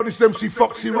This MC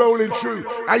Foxy rolling through,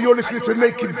 and you're listening to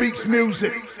Naked Beats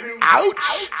music.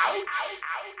 Ouch!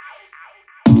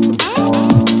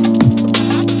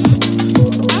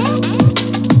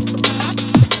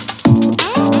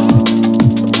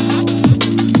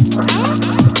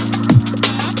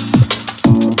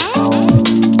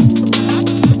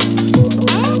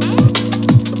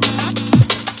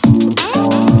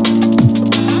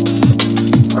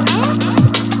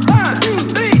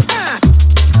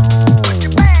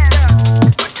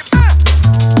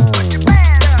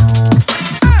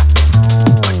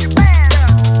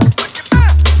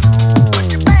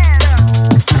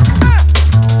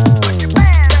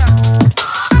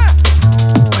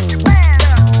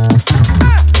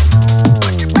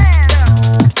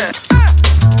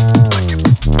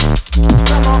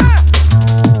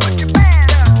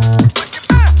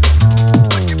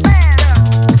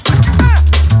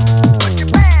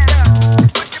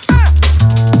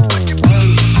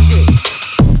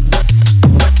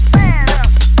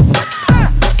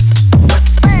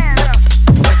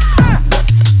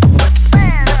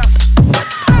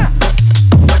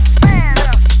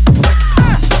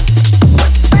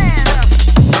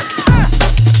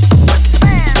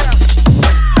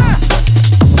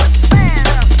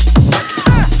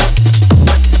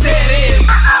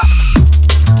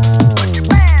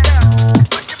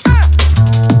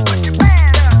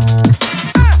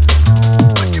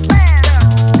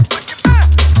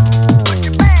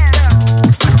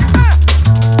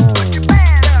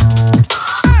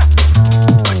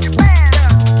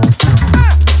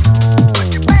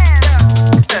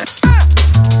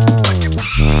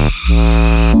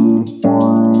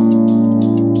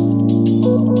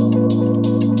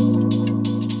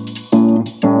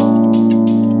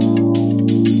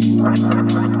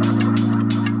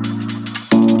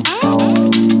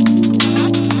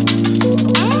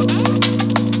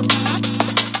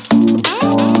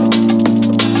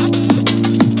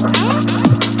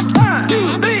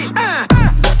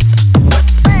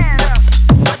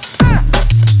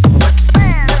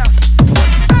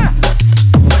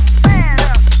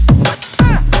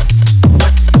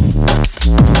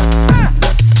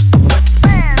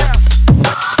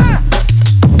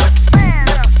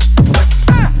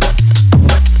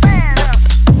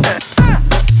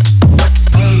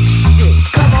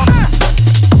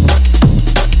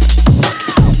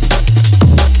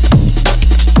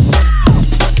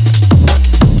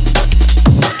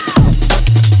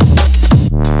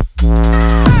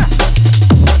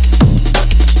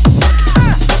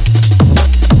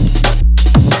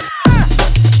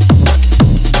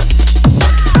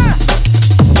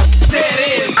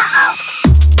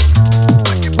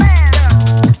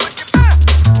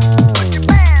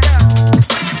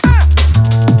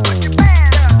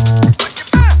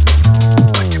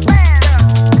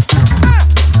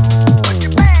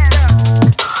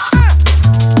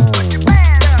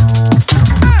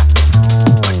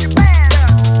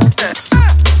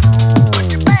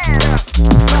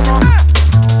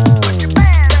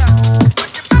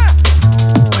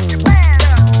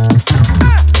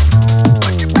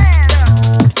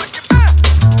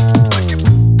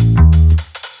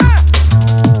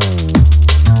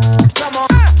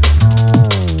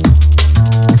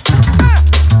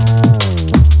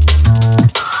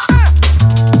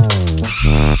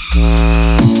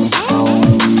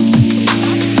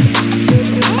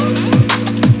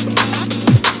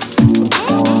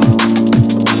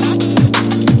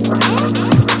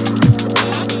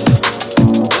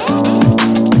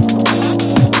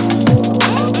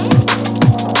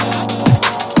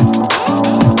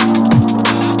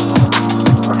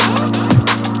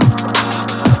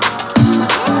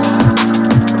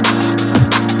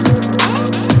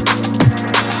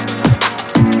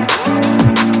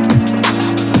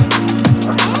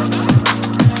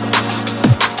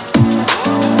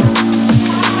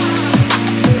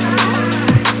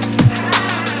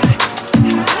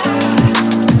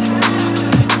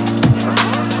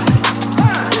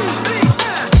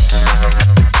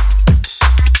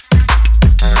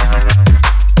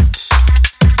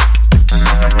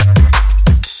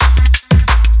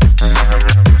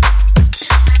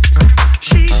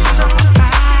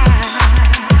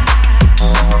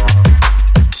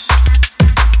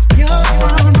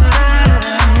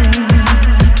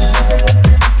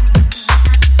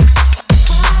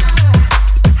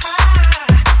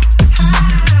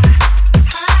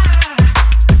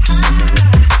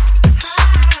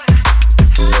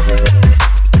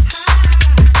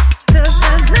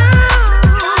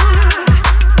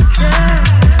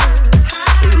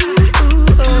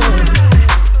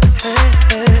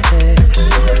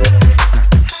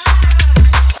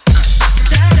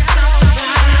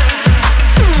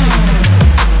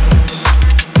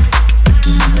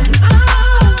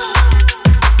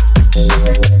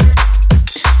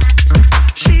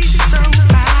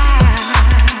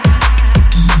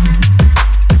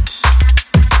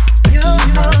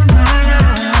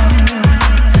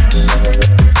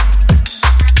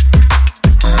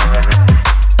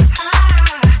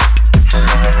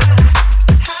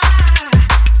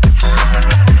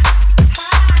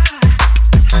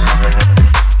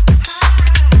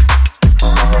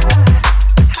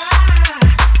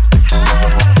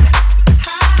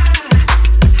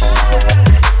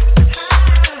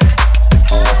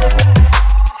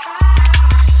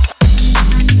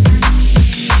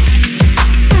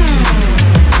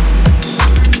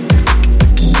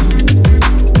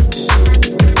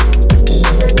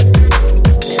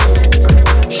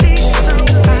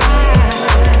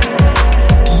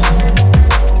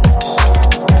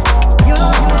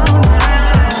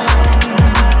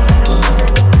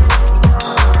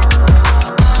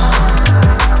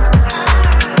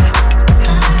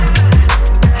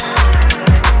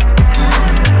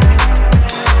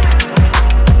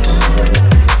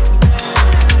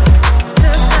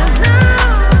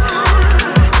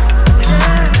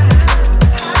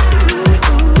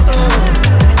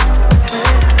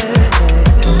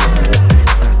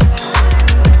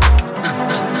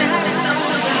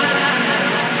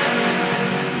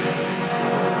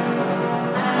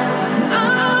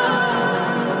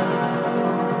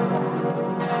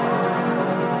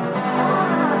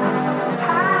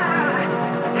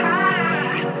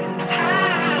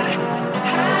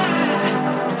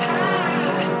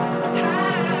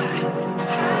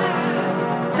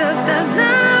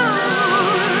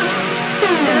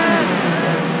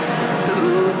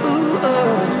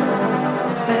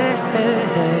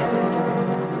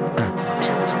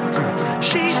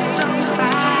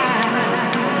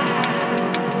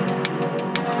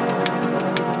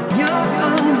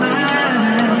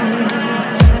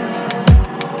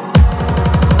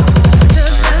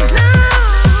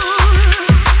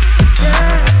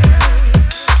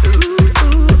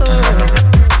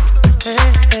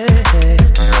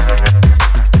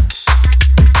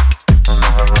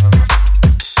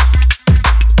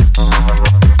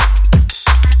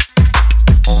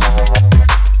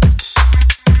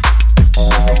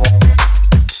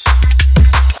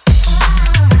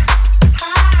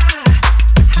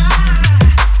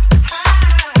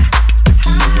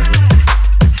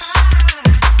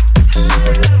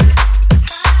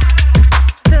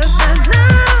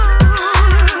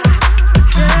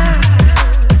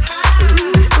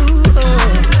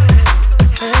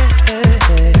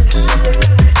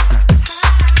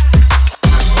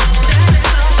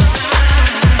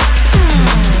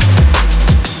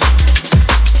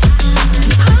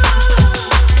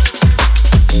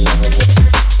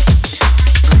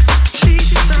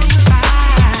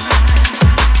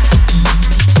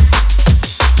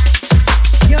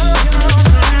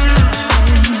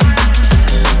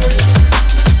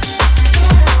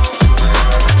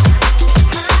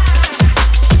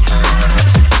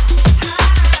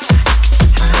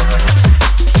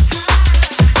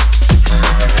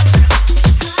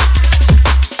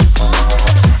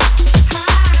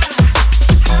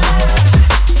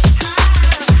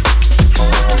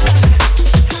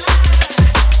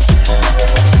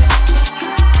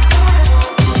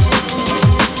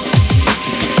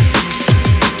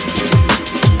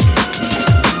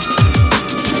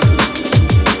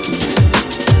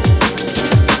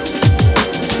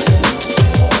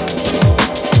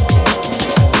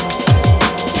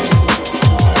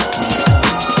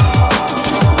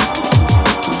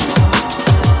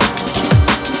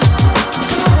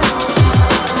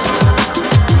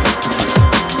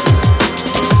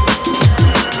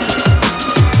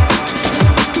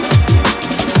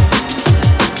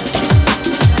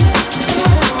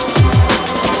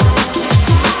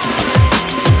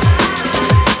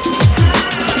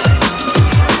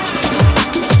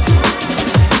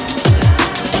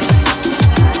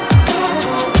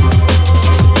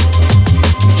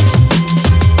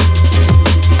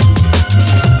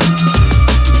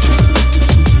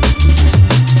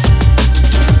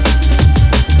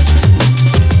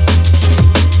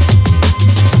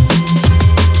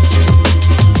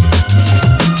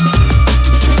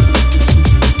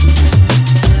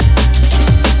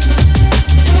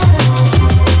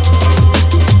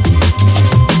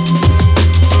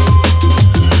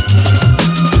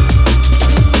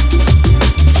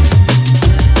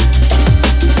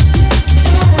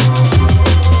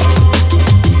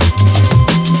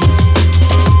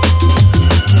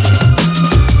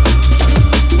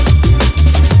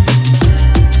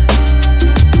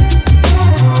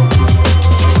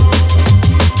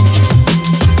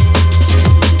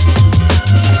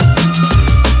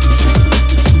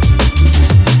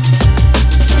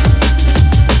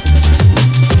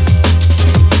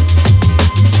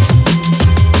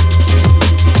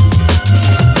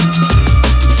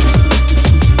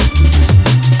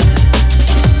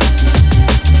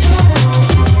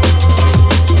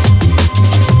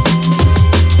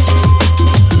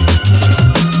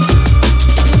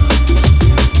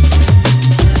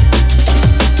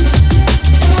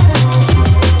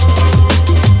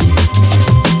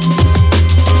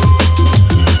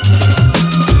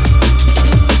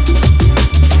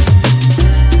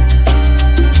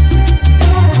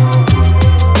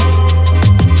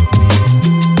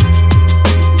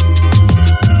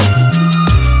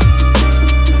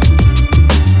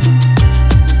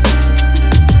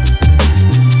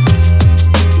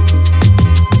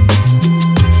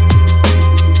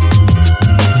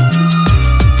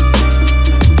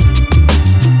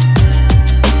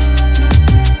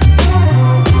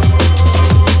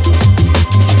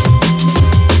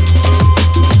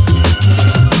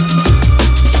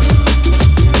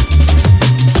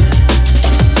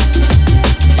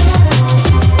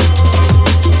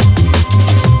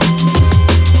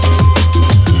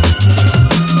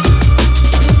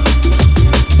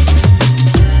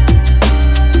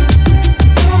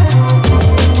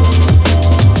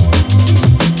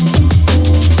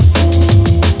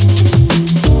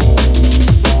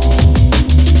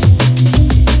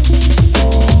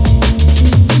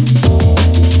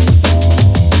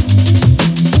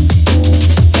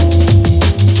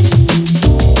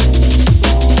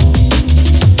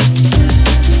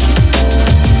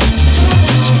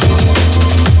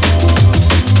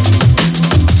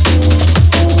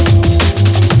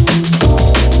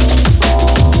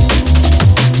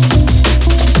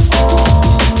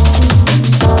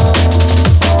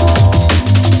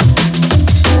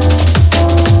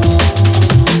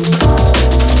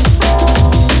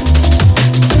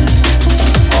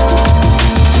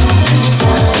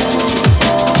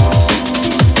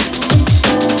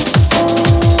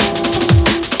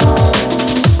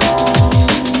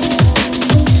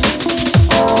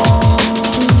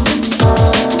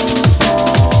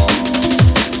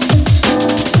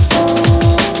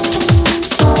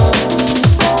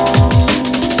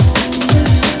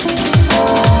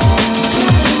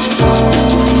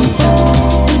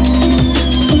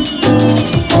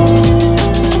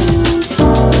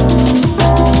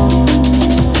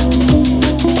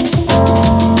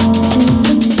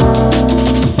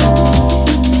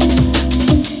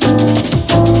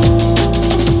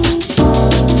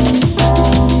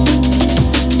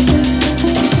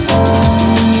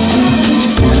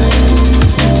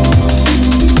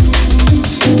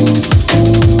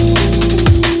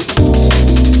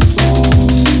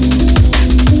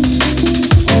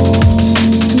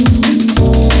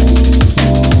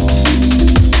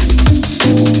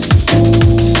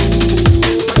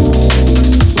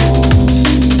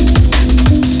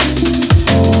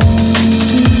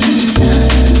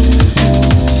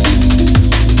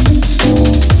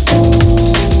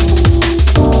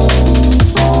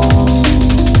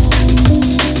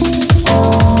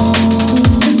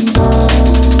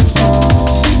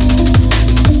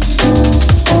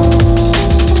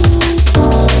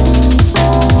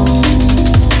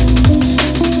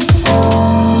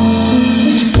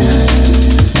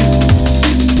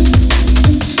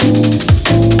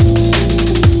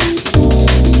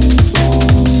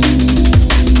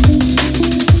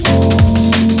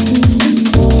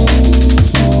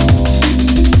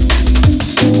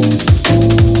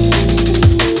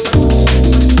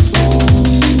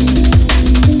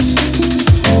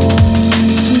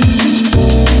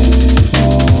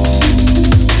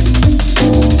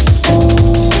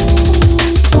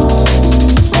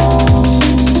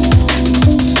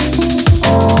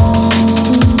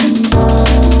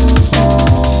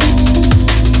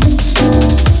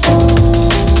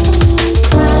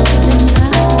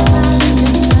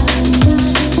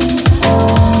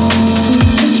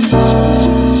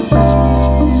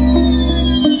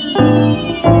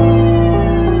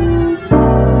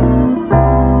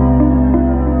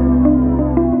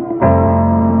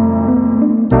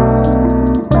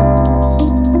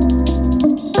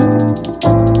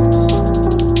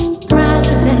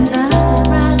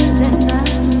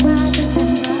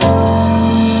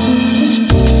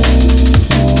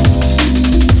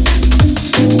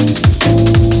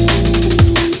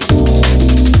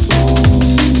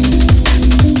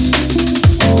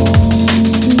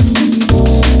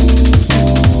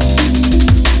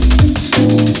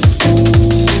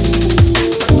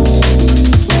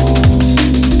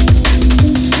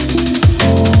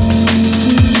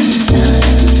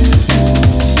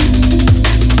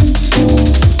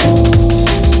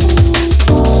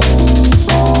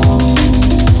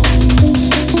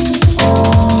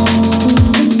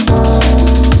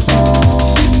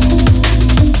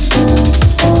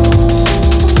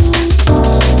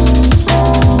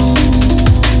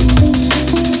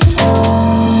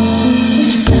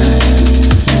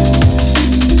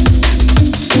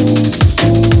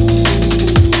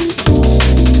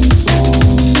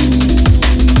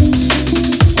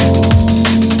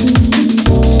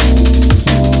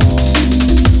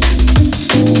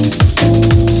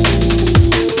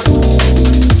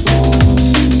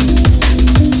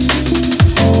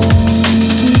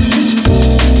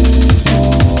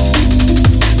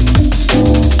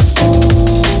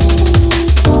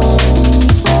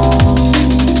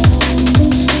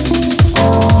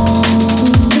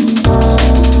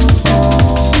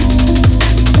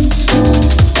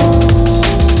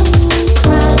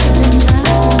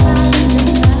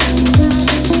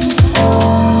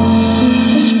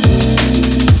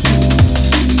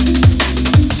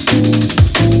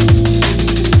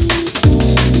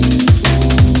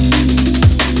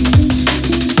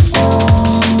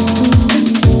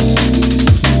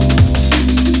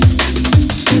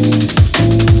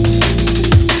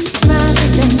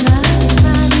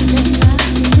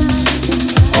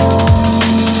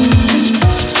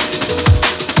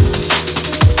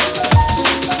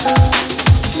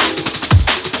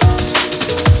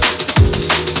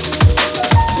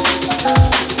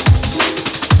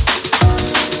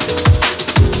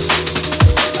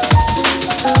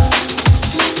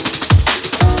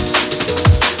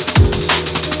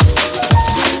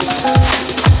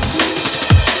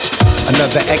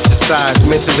 another exercise,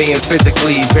 mentally and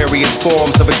physically. Various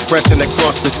forms of expression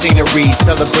across the scenery.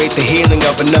 Celebrate the healing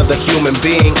of another human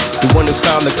being. The one who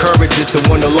found the courage is the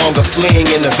one no longer fleeing.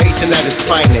 Innovation at its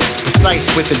finest, precise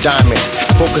with the diamond.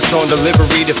 Focus on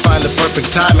delivery to find the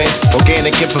perfect timing.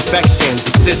 Organic imperfections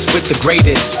exist with the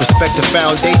greatest. Respect the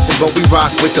foundation, but we rock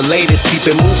with the latest.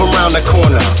 Keep it move around the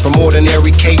corner from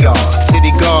ordinary chaos. City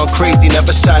gone crazy,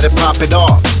 never shy to pop it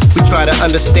off. We try to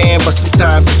understand, but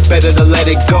sometimes it's better to let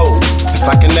it go. If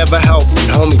I can never help,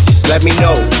 homie, just let me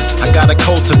know. I gotta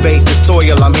cultivate the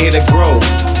soil, I'm here to grow.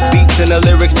 Beats and the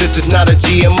lyrics, this is not a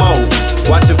GMO.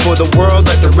 Watching for the world,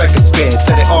 let the record spin.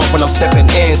 Set it off when I'm stepping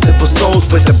in. Simple souls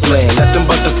with the blend, nothing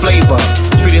but the flavor.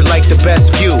 Treat it like the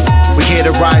best view. We here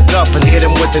to rise up and hit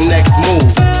him with the next move.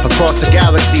 Across the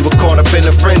galaxy, we're caught up in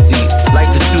a frenzy. Life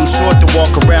is too short to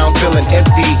walk around feeling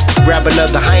empty. Grab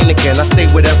another Heineken, I say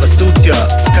whatever suits ya.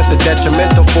 Cut the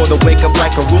detrimental for the wake up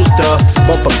like a rooster.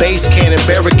 Bump a bass cannon,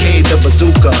 barricade the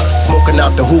bazooka. Smoking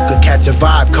out the hookah, catch a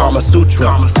vibe, Kama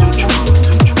Sutra.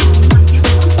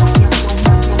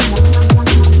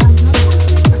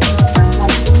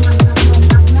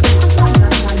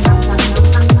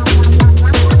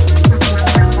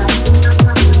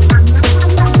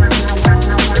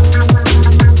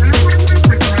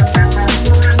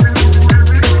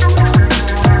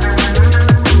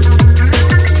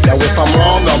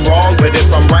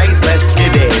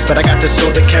 But I got to show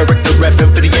the character,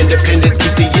 repping for the independence.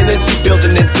 Keep the energy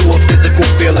building into a physical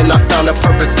feeling. I found a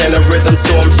purpose and a rhythm,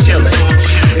 so I'm chilling.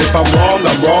 If I'm wrong,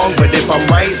 but if I'm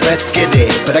right, let's get it.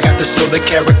 But I got to show the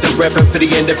character, repping for the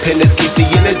independence. Keep the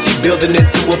energy building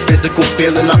into a physical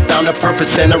feeling. I found a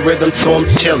purpose and a rhythm, so I'm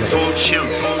chilling.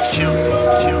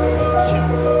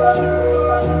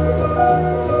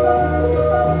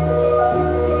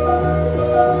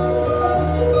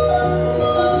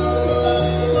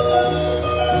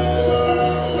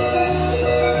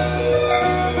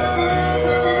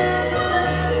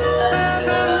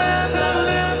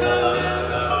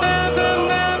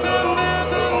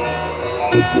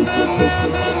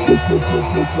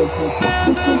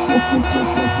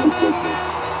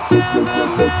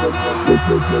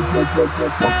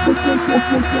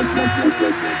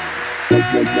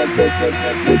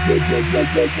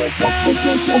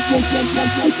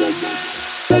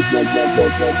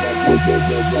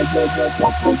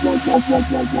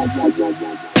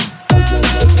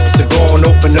 So go on,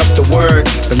 open up the word.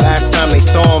 The last time they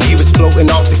saw him, he was floating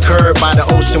off the curb by the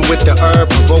ocean with the herb,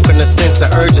 provoking a sense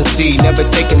of urgency. Never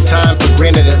taking time for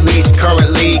granted, at least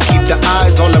currently. Keep the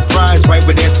eyes on the prize, right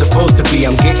where they're supposed to be.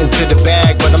 I'm getting to the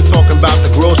bag, but I'm talking about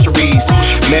the groceries.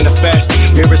 Manifest,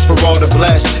 mirrors for all the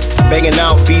blessed. Banging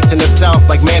out beats in the South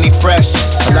like Manny Fresh.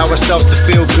 Allow ourselves to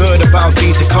feel good about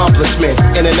these accomplishments.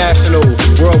 International,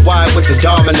 worldwide with the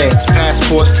dominance.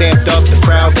 Passport stamped up, the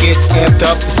crowd gets amped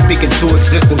up. Speaking to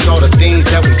existence all the things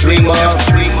that we dream of.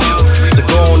 So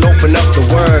go on, open up the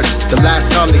word. The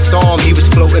last time they saw him, he was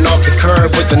floating off the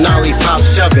curb with the nollie pop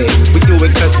shove it. We do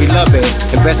it cause we love it.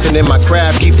 Investing in my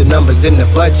craft, keep the numbers in the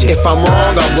budget. If I'm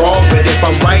wrong, but if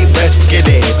I'm right, let's get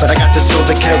it. But I got to show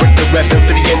the character, repping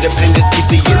for the independence. Keep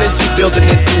the energy building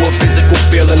into a physical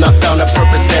feeling. I found a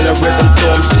purpose and a rhythm,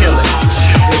 so I'm chilling.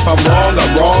 If I'm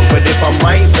wrong, but if I'm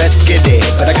right, let's get it.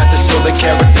 But I got to show the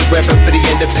character, repping for the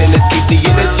independence. Keep the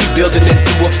energy building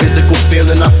into a physical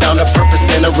feeling. I found a purpose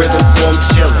and a rhythm, so I'm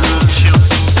chilling.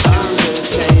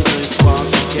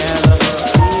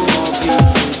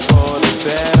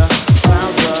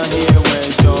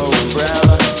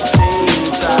 Umbrella.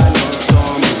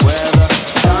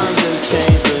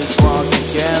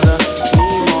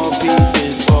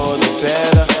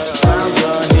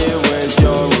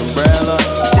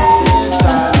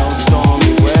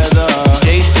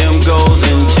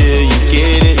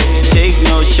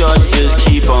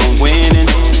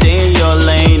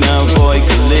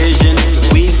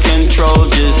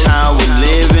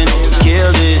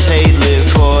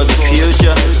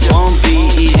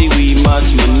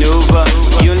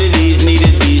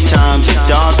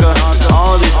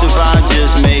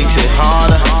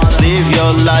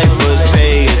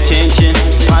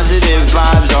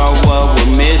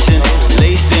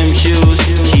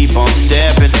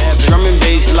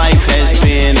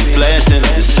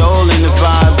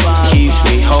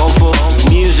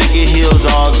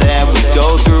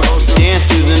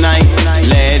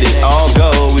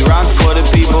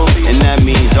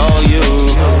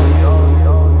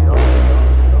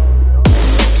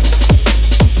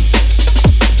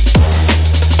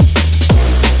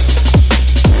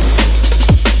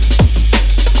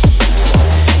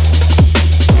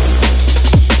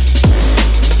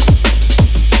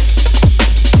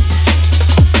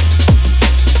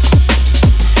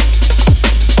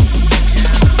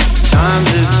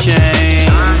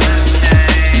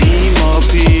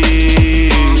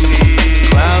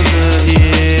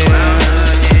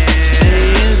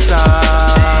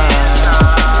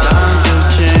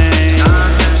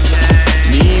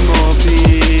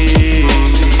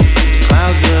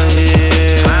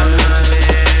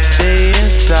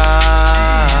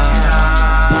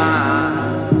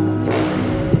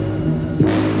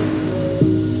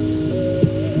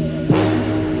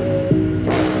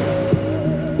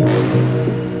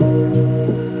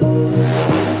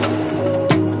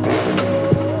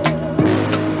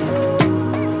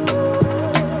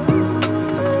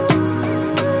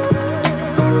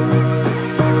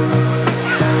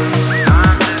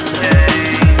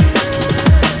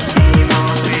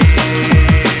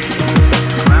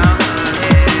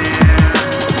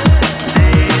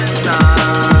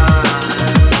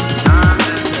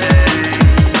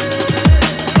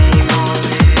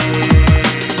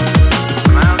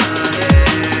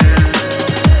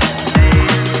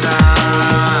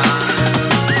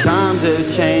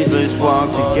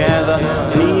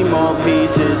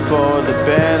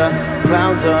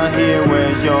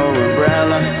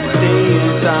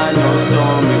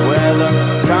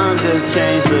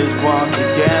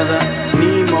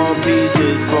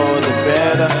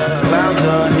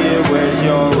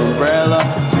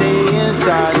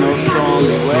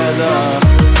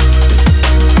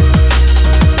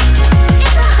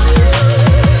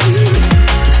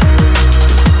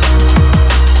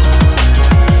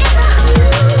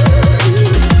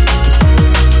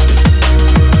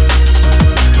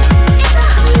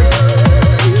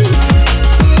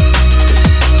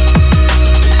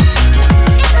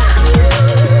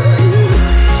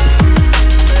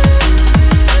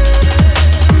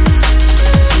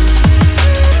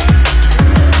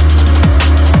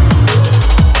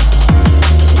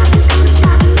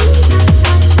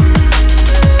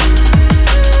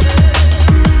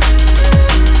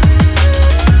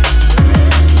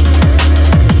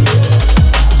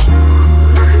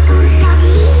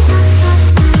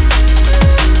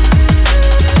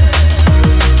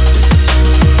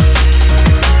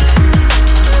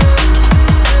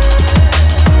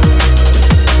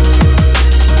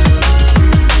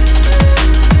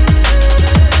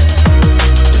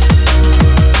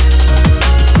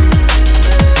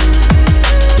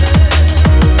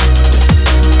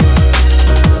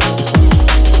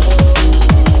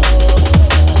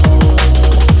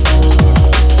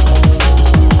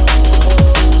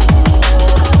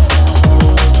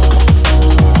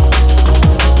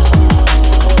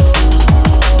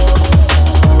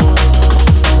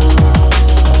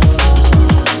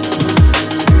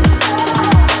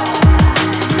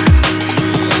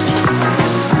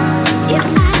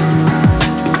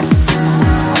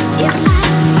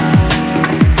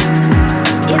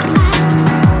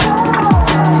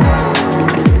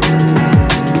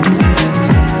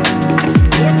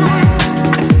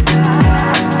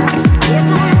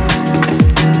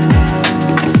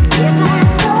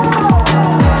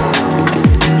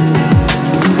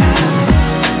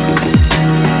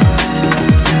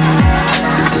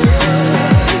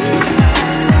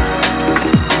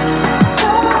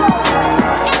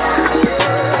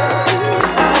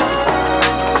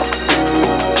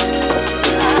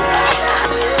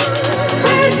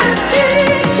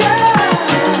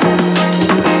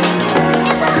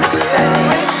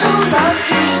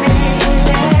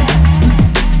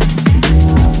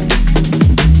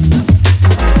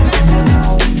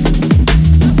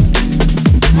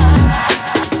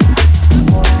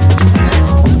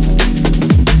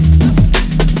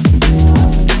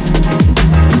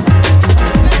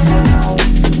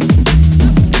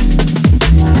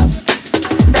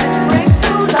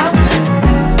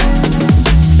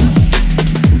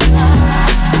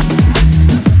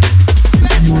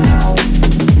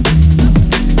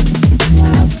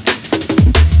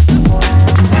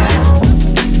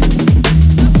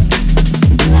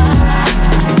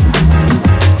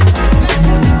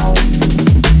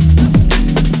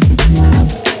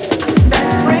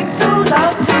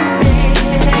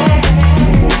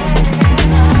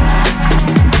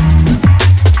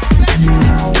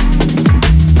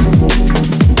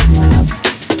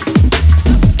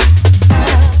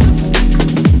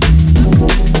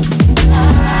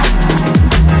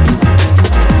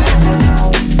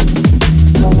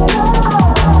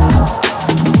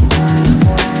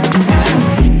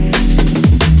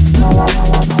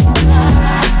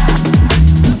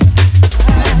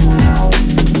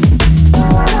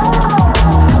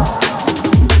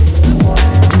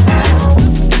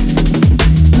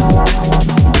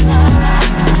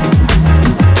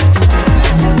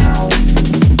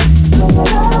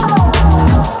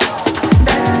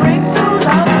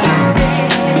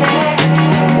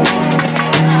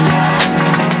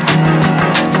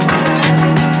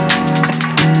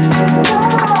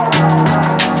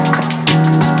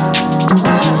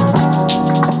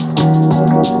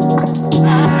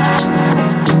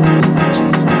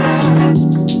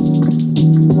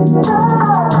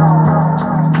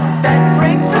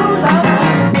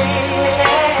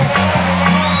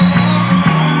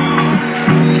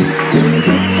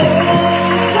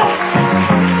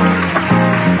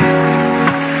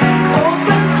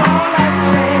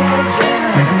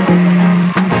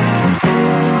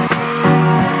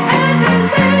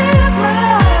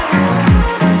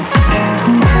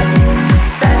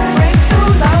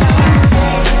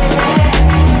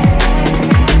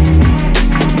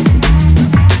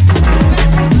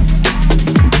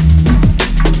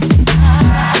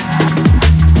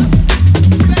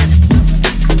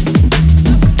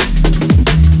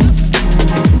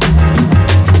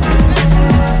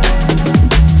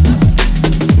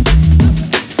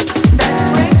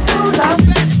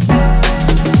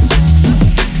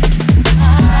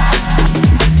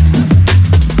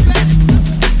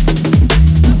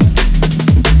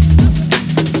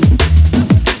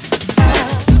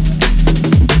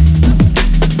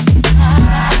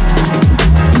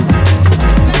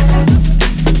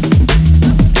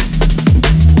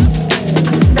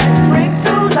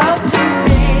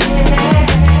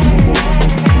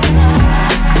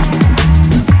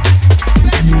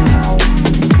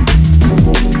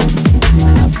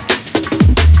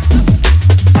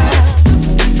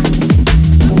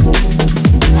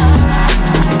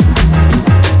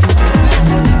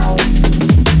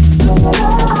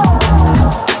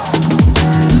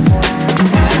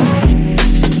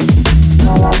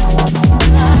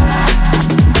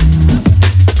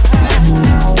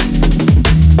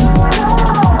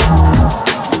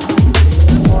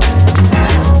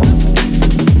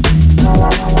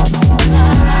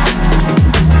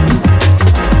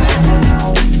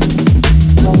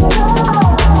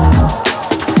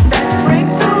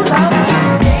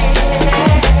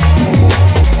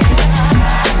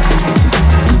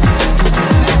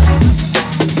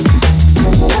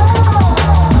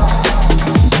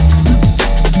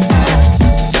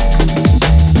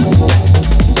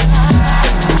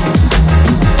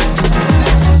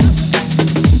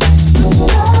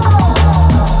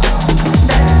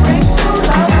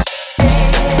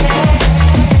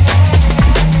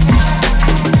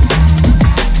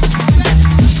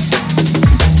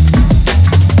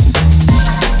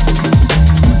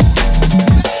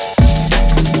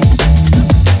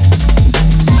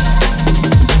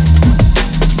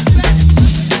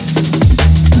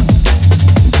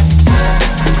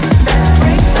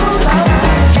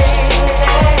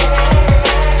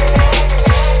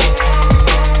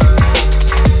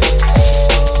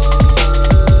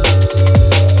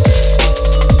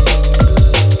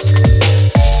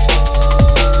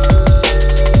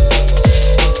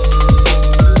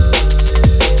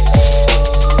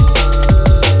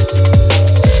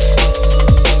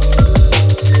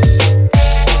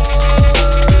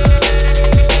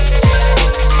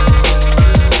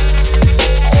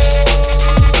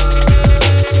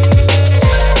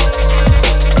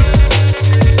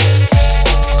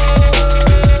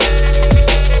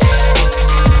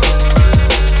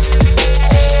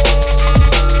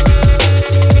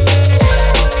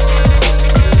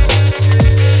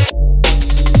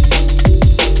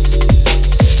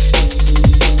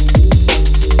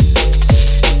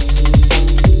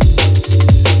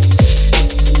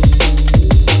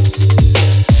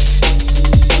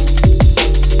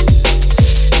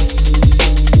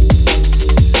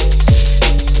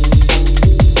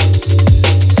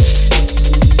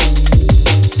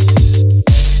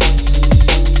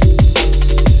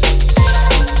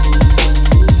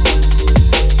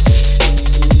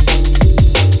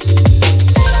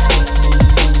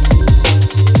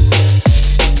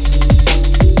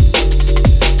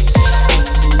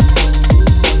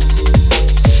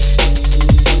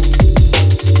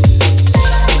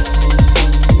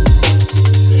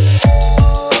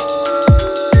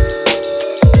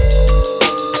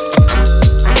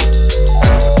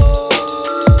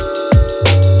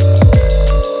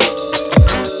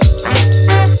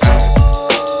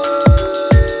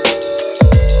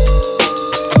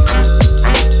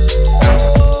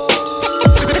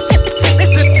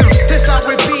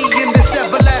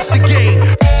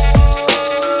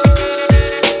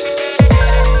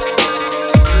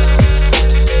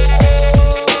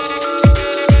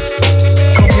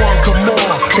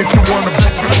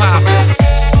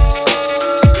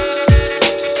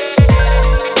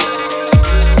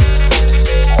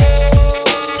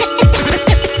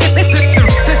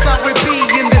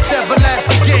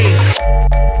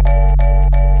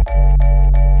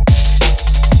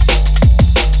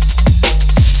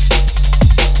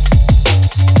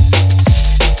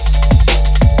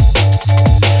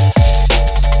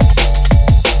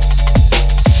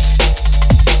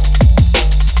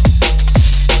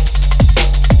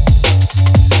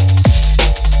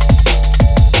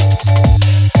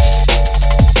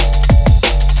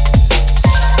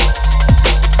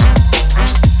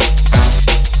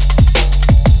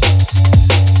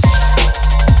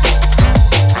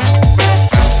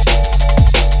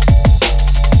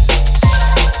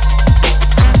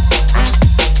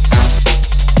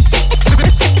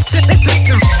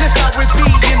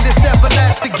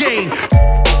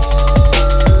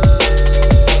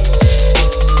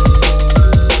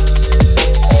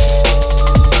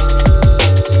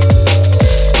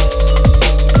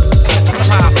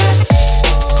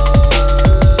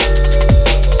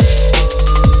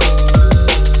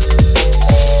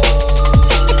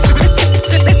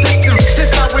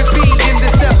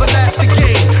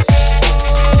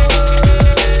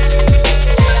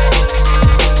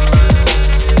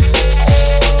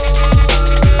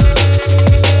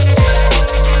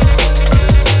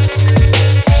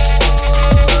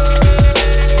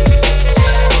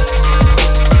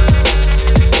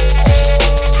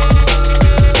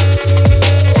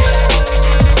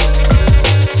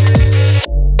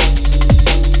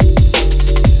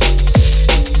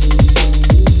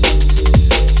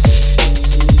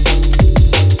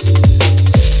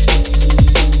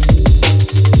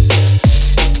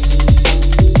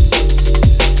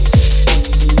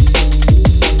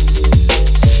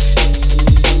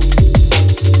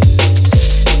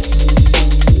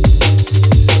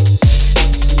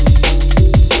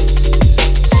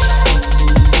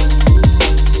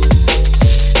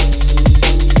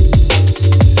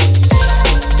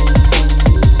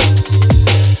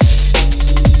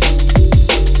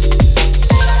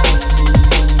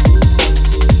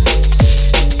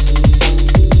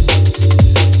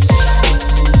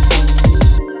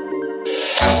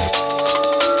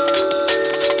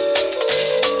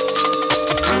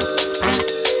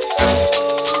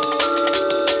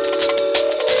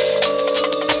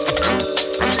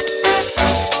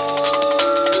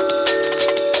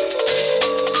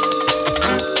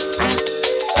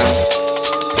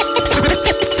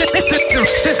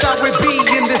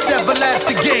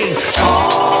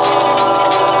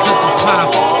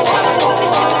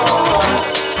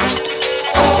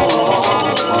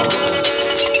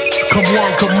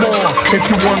 if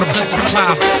you wanna play the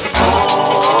pop.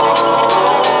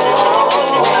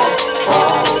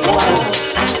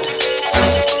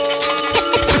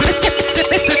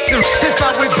 This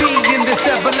how we be in this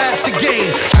everlasting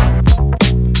game.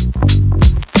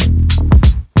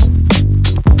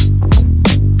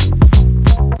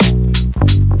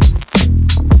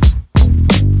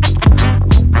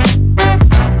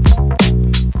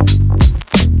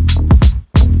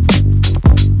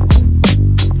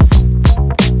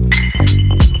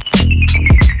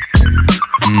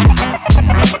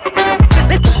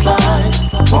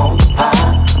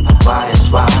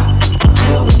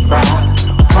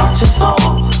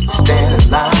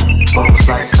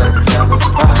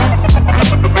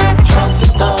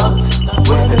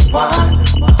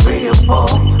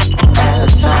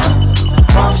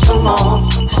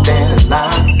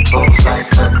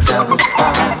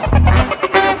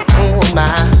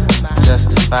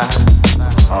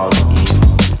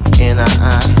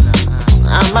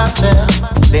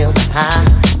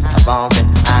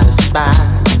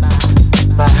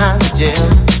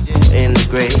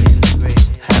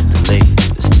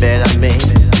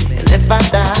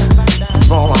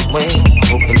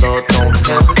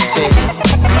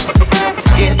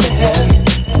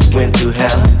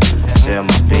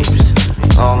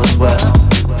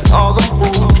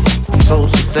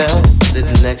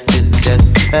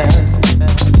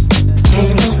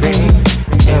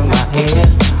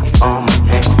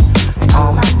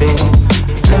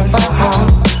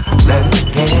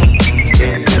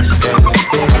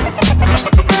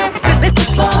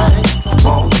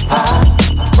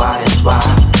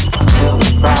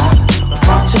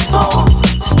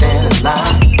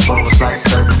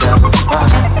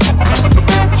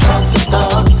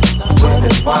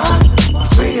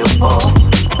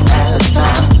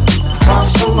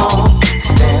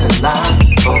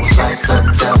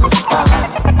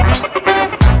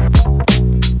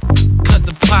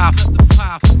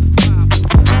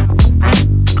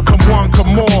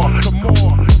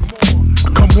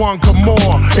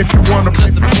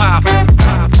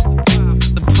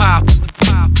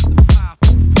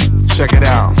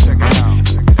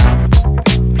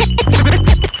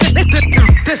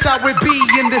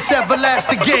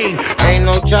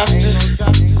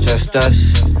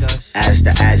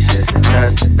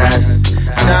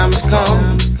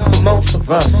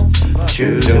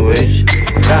 Choosing which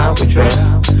God we trust.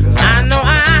 I know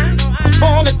I was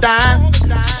born to die,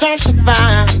 search to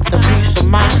find the peace of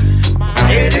mind.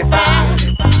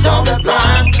 85, don't be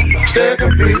blind, there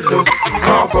can be no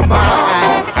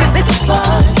compromise. This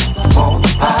life on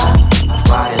the pie,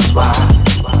 why is why,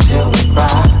 till we fry.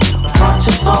 Watch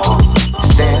your soul,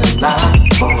 stand in line,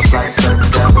 almost like certain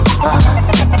devil's pie.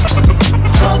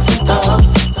 Drugs and thugs,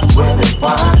 women,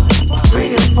 wine,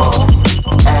 3 or 4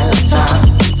 at a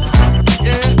time.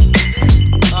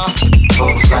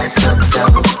 Folks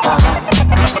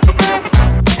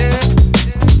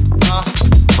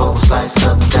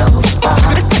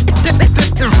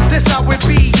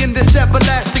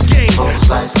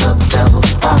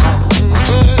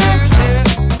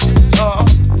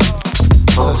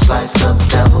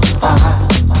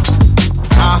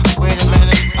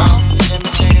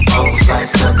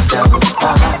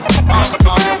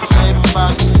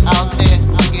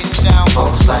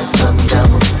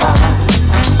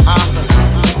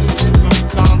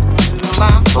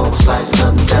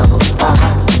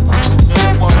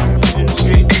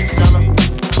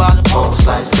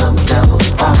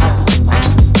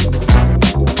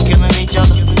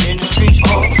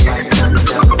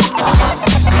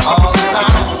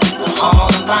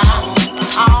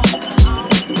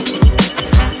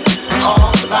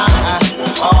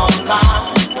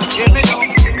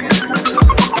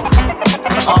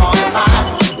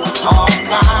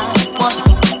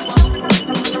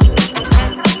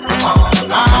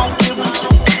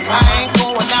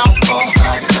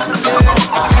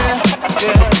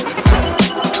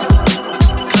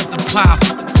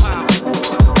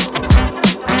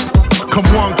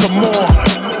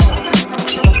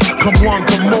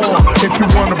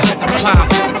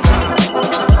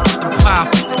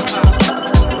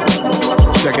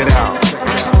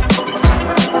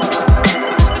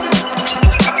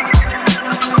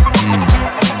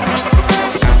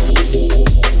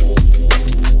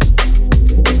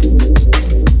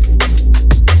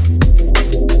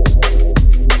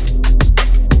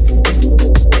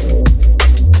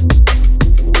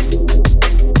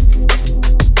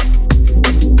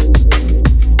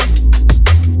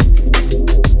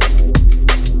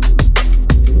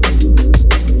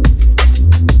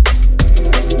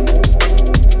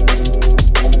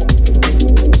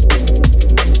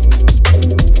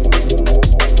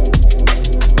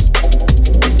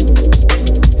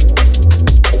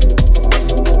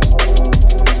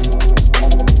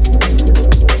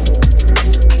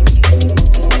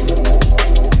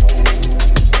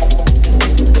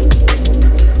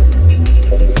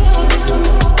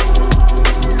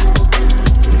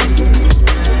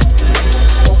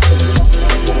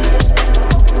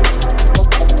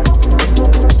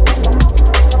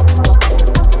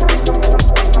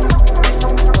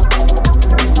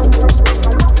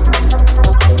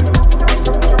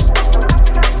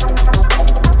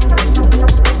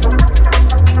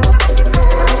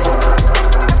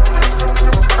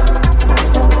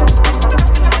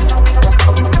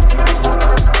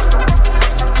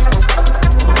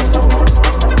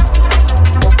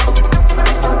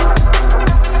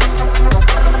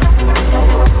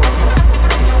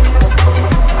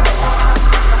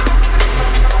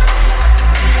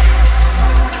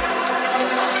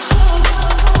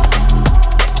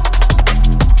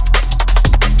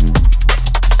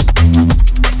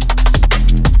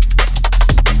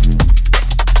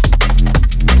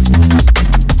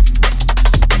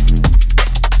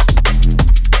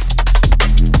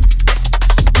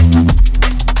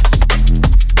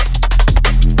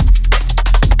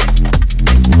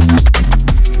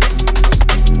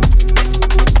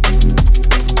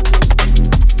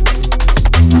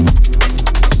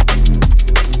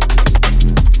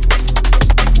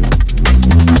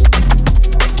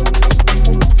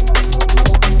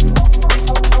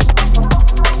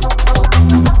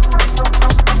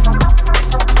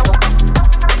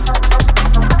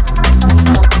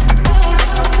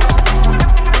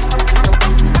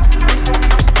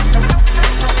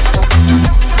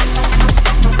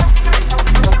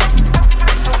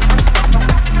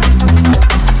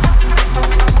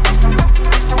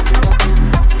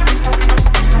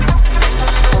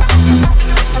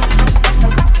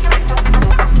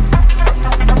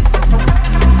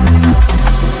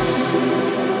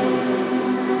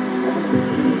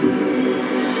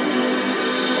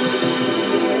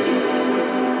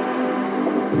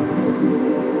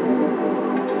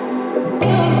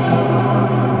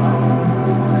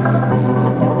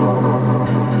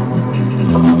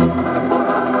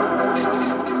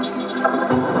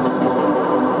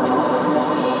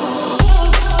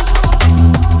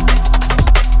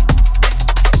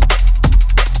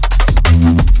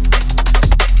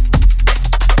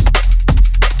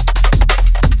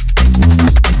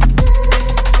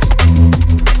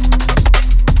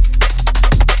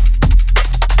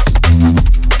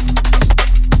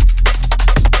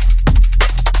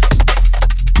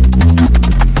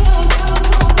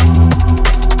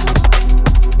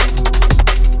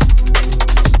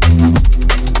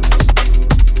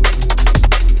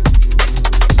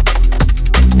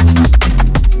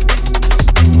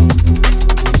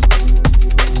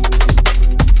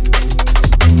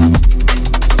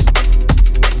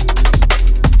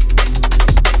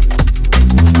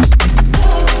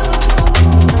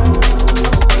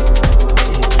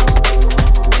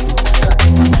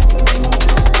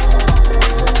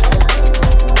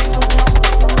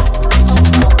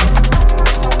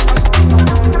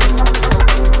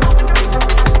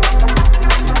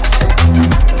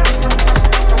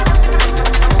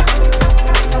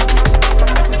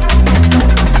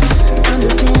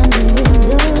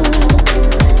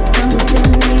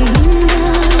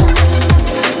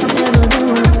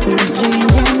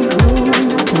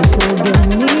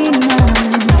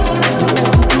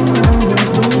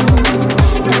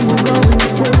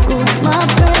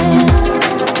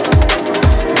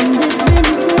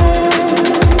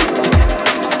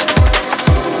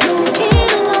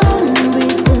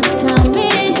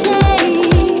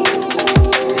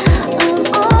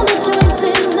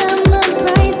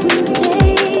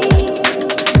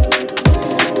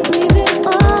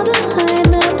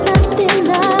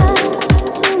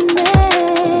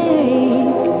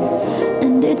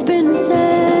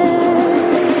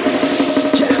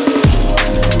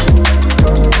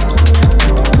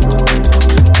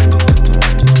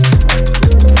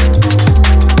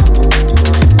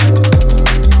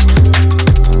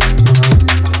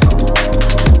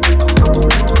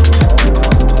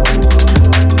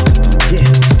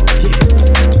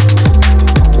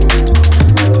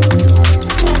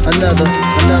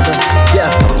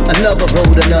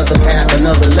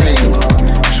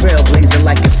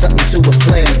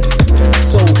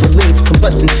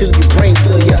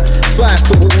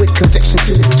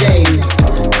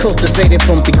motivated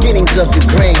from beginnings of your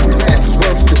grain. That's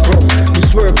worth the growth. You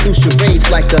swerve through charades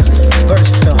like a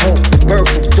burst of hope, the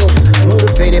birth of dope.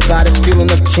 Motivated by the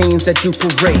feeling of change that you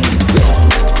parade.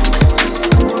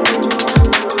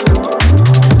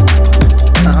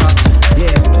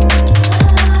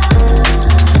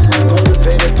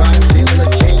 Motivated by the feeling of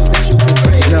change that you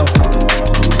parade. No.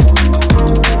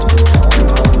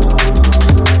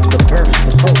 The birth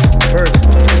of hope, birth.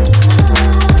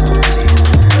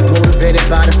 Motivated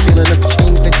by the feeling of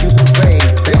change that you parade.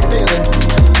 They feeling.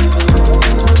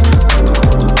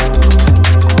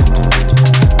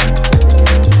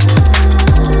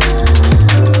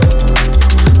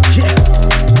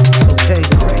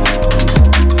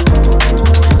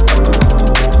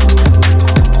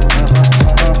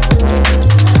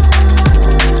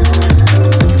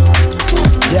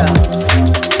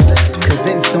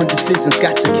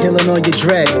 Got to killing all your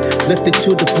dread. Lifted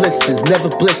to the blisters, never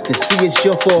blistered. See it's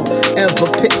your forever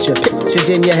picture. Pictured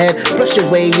in your head. Brush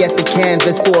away at the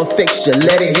canvas for a fixture.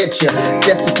 Let it hit you.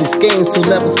 Decibels gains till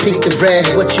levels peak the red.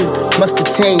 What you must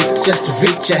attain just to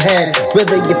reach ahead.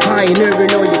 Whether you're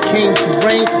pioneering or you came to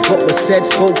reign, what was said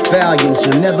spoke volumes.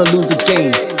 You'll never lose a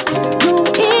game.